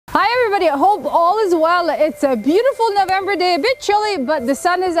Hi everybody, I hope all is well. It's a beautiful November day, a bit chilly, but the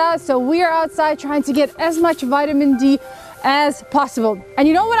sun is out, so we are outside trying to get as much vitamin D as possible. And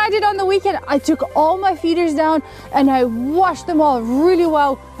you know what I did on the weekend? I took all my feeders down and I washed them all really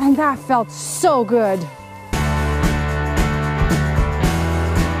well, and that felt so good.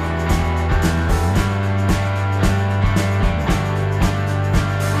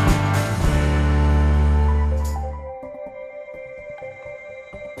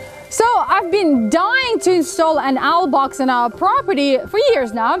 So I've been dying to install an owl box on our property for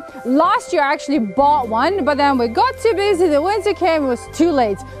years now. Last year I actually bought one, but then we got too busy, the winter came, it was too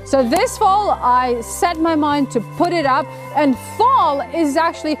late. So this fall I set my mind to put it up, and fall is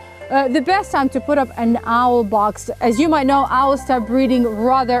actually the best time to put up an owl box. As you might know, owls start breeding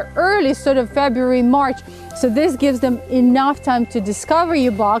rather early, sort of February, March. So this gives them enough time to discover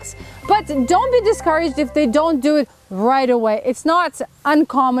your box. But don't be discouraged if they don't do it right away. It's not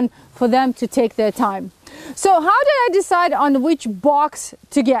uncommon for them to take their time. So how did I decide on which box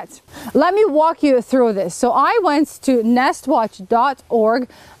to get? Let me walk you through this. So I went to nestwatch.org,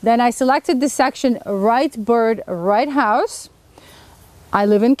 then I selected the section Right Bird, Right House. I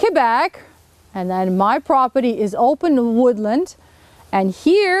live in Quebec, and then my property is open woodland, and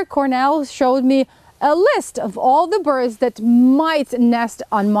here Cornell showed me a list of all the birds that might nest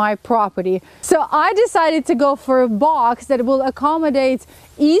on my property. So I decided to go for a box that will accommodate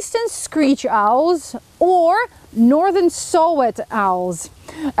eastern screech owls or northern saw-whet owls.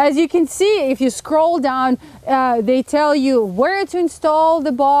 As you can see, if you scroll down, they tell you where to install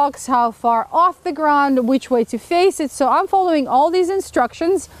the box, how far off the ground, which way to face it. So I'm following all these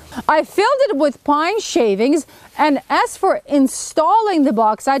instructions. I filled it with pine shavings, and as for installing the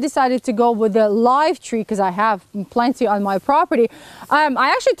box, I decided to go with the live tree because I have plenty on my property.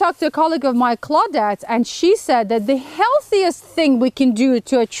 I actually talked to a colleague of mine, Claudette, and she said that the healthiest thing we can do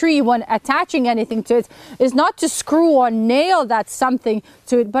to a tree when attaching anything to it is not to screw or nail that something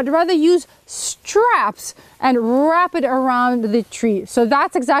to it, but rather use straps and wrap it around the tree. So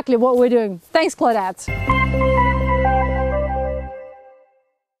that's exactly what we're doing. Thanks, Claudette.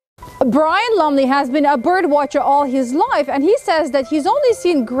 Brian Lumley has been a bird watcher all his life, and he says that he's only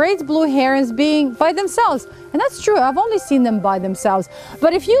seen great blue herons being by themselves. And that's true, I've only seen them by themselves.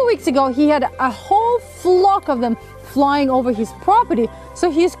 But a few weeks ago, he had a whole flock of them flying over his property, so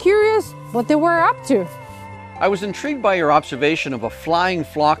he's curious what they were up to. I was intrigued by your observation of a flying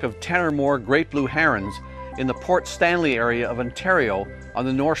flock of 10 or more great blue herons in the Port Stanley area of Ontario on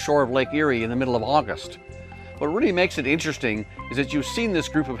the north shore of Lake Erie in the middle of August. What really makes it interesting is that you've seen this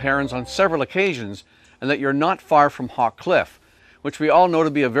group of herons on several occasions and that you're not far from Hawk Cliff, which we all know to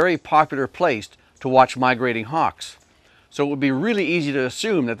be a very popular place to watch migrating hawks. So it would be really easy to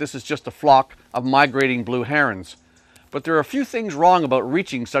assume that this is just a flock of migrating blue herons. But there are a few things wrong about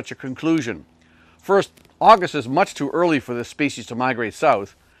reaching such a conclusion. First, August is much too early for this species to migrate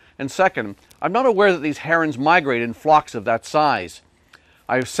south. And second, I'm not aware that these herons migrate in flocks of that size.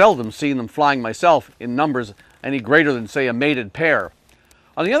 I've seldom seen them flying myself in numbers any greater than, say, a mated pair.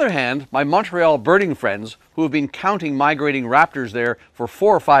 On the other hand, my Montreal birding friends, who have been counting migrating raptors there for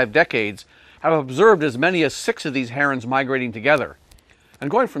 4 or 5 decades, have observed as many as 6 of these herons migrating together.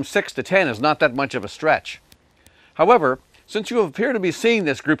 And going from 6 to 10 is not that much of a stretch. However, since you appear to be seeing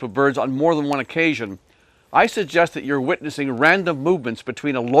this group of birds on more than one occasion, I suggest that you're witnessing random movements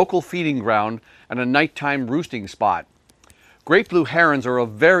between a local feeding ground and a nighttime roosting spot. Great blue herons are a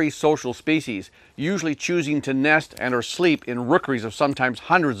very social species, usually choosing to nest and or sleep in rookeries of sometimes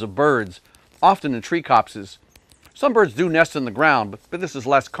hundreds of birds, often in tree copses. Some birds do nest in the ground, but this is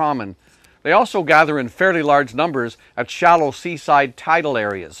less common. They also gather in fairly large numbers at shallow seaside tidal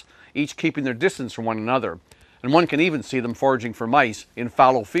areas, each keeping their distance from one another. And one can even see them foraging for mice in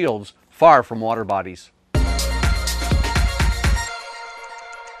fallow fields far from water bodies.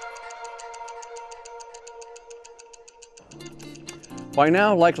 By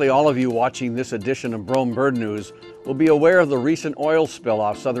now, likely all of you watching this edition of Brome Bird News will be aware of the recent oil spill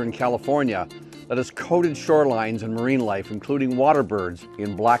off Southern California that has coated shorelines and marine life, including water birds,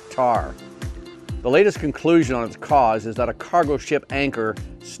 in black tar. The latest conclusion on its cause is that a cargo ship anchor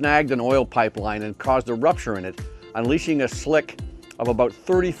snagged an oil pipeline and caused a rupture in it, unleashing a slick of about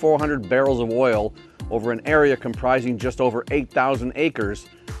 3,400 barrels of oil over an area comprising just over 8,000 acres,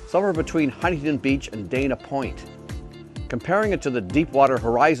 somewhere between Huntington Beach and Dana Point. Comparing it to the Deepwater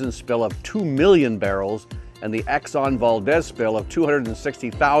Horizon spill of 2 million barrels and the Exxon Valdez spill of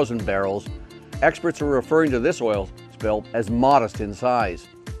 260,000 barrels, experts are referring to this oil spill as modest in size.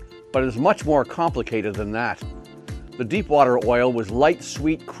 But it is much more complicated than that. The Deepwater oil was light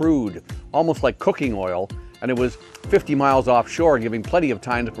sweet crude, almost like cooking oil, and it was 50 miles offshore, giving plenty of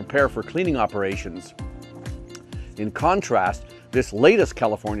time to prepare for cleaning operations. In contrast, this latest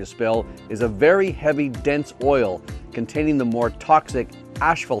California spill is a very heavy, dense oil containing the more toxic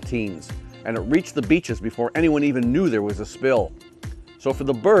asphaltenes, and it reached the beaches before anyone even knew there was a spill. So for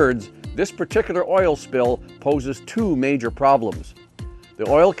the birds, this particular oil spill poses two major problems. The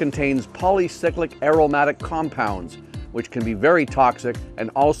oil contains polycyclic aromatic compounds, which can be very toxic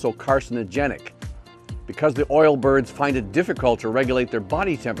and also carcinogenic. Because the oil birds find it difficult to regulate their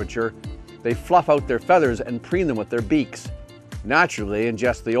body temperature, they fluff out their feathers and preen them with their beaks. Naturally, they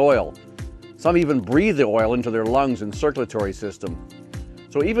ingest the oil. Some even breathe the oil into their lungs and circulatory system.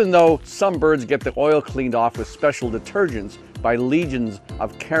 So even though some birds get the oil cleaned off with special detergents by legions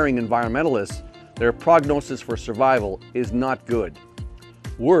of caring environmentalists, their prognosis for survival is not good.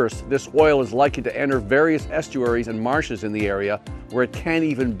 Worse, this oil is likely to enter various estuaries and marshes in the area where it can't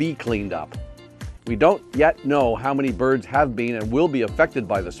even be cleaned up. We don't yet know how many birds have been and will be affected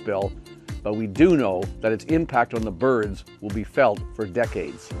by the spill, but we do know that its impact on the birds will be felt for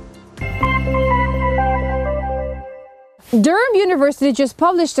decades. Durham University just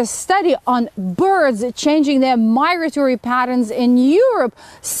published a study on birds changing their migratory patterns in Europe,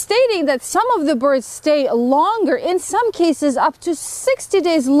 stating that some of the birds stay longer, in some cases up to 60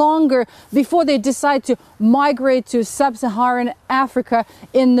 days longer, before they decide to migrate to sub-Saharan Africa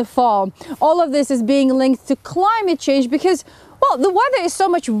in the fall. All of this is being linked to climate change because, well, the weather is so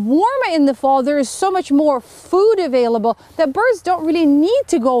much warmer in the fall, there is so much more food available that birds don't really need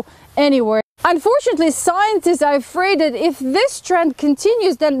to go anywhere. Unfortunately, scientists are afraid that if this trend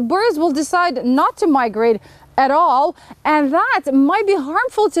continues, then birds will decide not to migrate at all, and that might be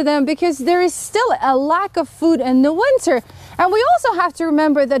harmful to them because there is still a lack of food in the winter. And we also have to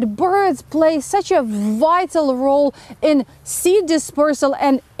remember that birds play such a vital role in seed dispersal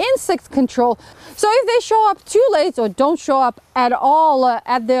and insect control. So if they show up too late or don't show up at all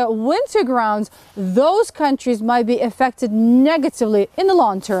at their winter grounds, those countries might be affected negatively in the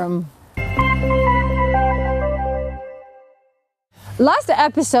long term. Last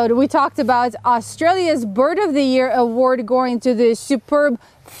episode, we talked about Australia's Bird of the Year award going to the superb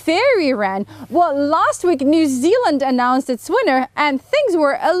fairy wren. Well, last week, New Zealand announced its winner, and things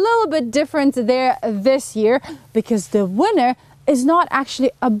were a little bit different there this year because the winner is not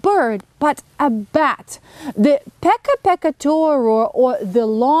actually a bird, but a bat. The Peka Toro, or the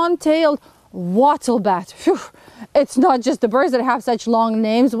long-tailed wattlebat. Phew. It's not just the birds that have such long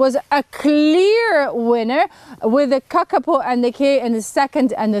names, was a clear winner with the kakapo and the K in the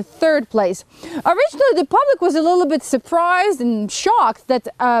second and the third place. Originally, the public was a little bit surprised and shocked that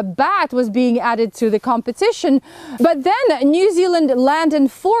a bat was being added to the competition. But then New Zealand Land and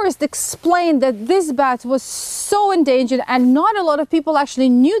Forest explained that this bat was so endangered and not a lot of people actually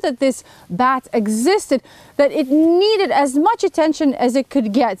knew that this bat existed, that it needed as much attention as it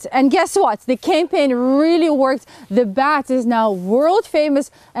could get. And guess what? The campaign really worked. The bat is now world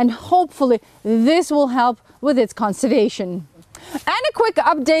famous, and hopefully this will help with its conservation. And a quick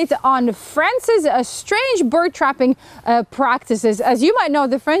update on France's strange bird trapping practices. As you might know,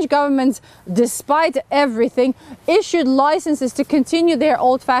 the French government, despite everything, issued licenses to continue their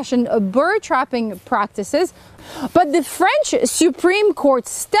old-fashioned bird trapping practices. But the French Supreme Court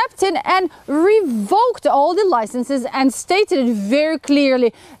stepped in and revoked all the licenses and stated very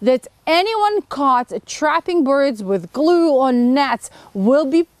clearly that anyone caught trapping birds with glue or nets will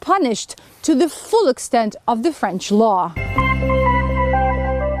be punished to the full extent of the French law.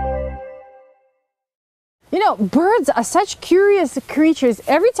 You know, birds are such curious creatures.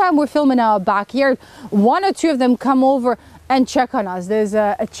 Every time we're filming our backyard, one or two of them come over and check on us. There's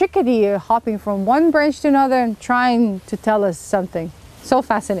a chickadee hopping from one branch to another and trying to tell us something. So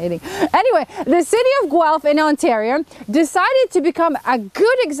fascinating. Anyway, the city of Guelph in Ontario decided to become a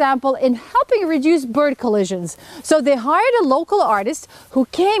good example in helping reduce bird collisions. So they hired a local artist who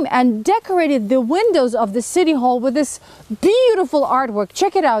came and decorated the windows of the city hall with this beautiful artwork.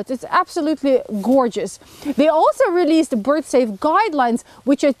 Check it out. It's absolutely gorgeous. They also released bird safe guidelines,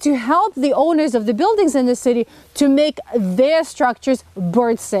 which are to help the owners of the buildings in the city to make their structures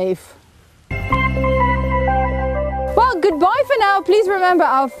bird safe. Well, goodbye for now. Please remember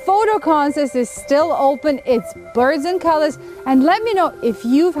our photo contest is still open. It's birds and colors. And let me know if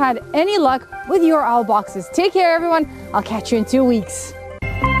you've had any luck with your owl boxes. Take care, everyone. I'll catch you in 2 weeks.